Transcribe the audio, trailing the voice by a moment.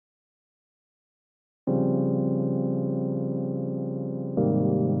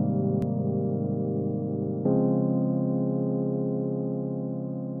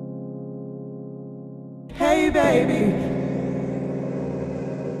baby.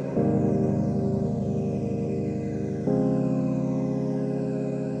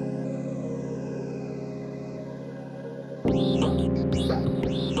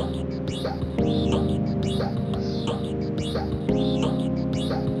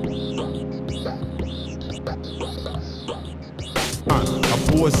 I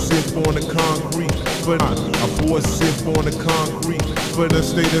pour a sip on the concrete, but I pour a sip on the concrete. For the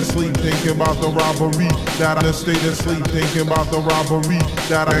state of sleep, thinking about the robbery. That I state of sleep, thinking about the robbery.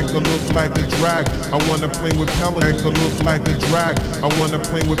 That I could look like a drag. I wanna play with pellet. I could look like a drag. I wanna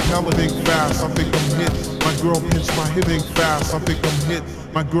play with pellet. Think fast, I think I'm hit. My girl pinched my hip. Think fast, I think I'm hit.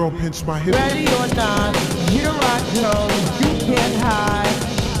 My girl pinched my hip. Ready or not, here I come. You can't hide.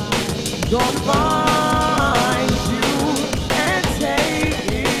 Gonna find you and take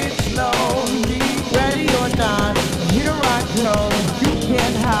it slowly. Ready or not, here I come. You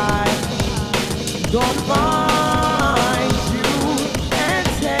can't hide. Gonna find you and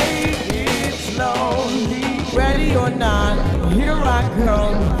take it slowly. Ready or not, here I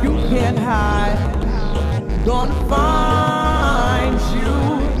come. You can't hide. Gonna find you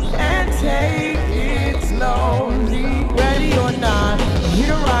and take it slowly. Ready or not,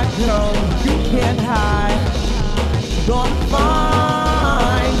 here I come. You can't hide. Gonna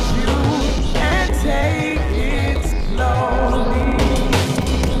find you and take it slowly.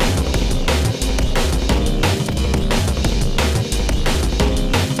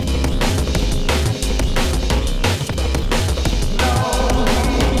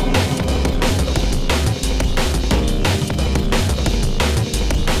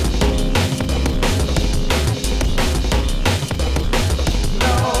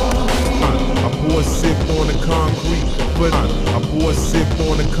 On the concrete, but I pour a sip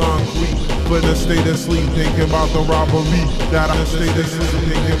on the concrete. But I stay asleep thinking about the robbery. That I stay asleep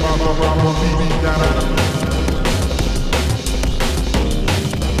thinking about the robbery. That I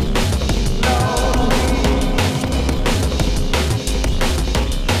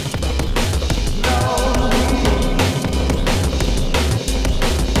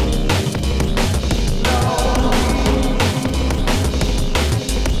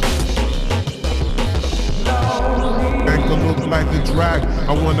like a drag.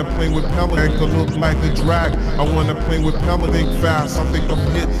 I wanna play with pellet. Ankle look like a drag. I wanna play with pellet. Think fast, I think I'm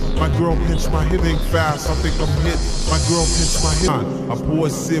hit. My girl pinched my hip. Think fast, I think I'm hit. My girl pinched my hip. I pour a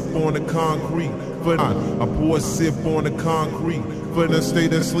sip on the concrete. But I pour a sip on the concrete. For the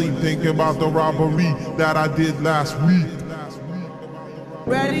state of sleep, thinking about the robbery that I did last week.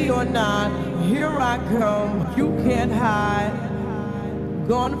 Ready or not, here I come. You can't hide.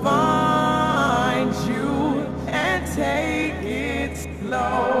 Gonna find you and take it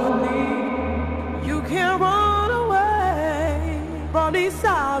slowly. You can't run away from these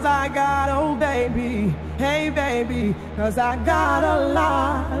sounds I got, oh baby. Hey baby, 'cause I got a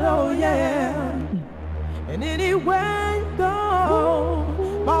lot, oh yeah. And anywhere you go,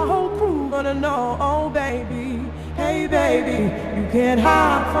 my whole crew gonna know, oh baby. Hey baby, you can't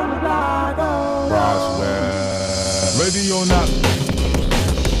hide from the block, oh no. Roswell. Ready or not.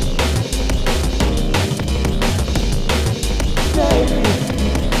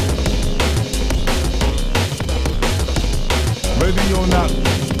 Ready or not.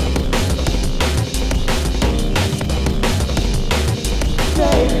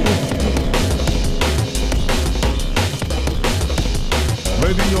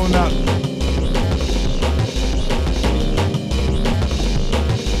 Ready or not.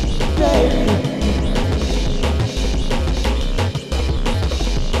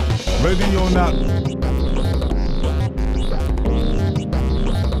 Ready or not.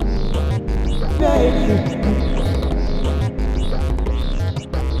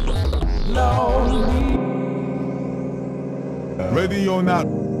 Ready or not.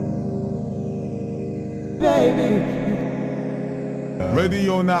 Baby. Ready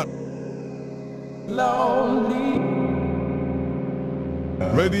or not. Lonely.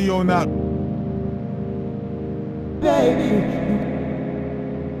 Ready or not. Baby.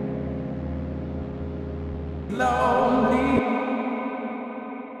 Lonely.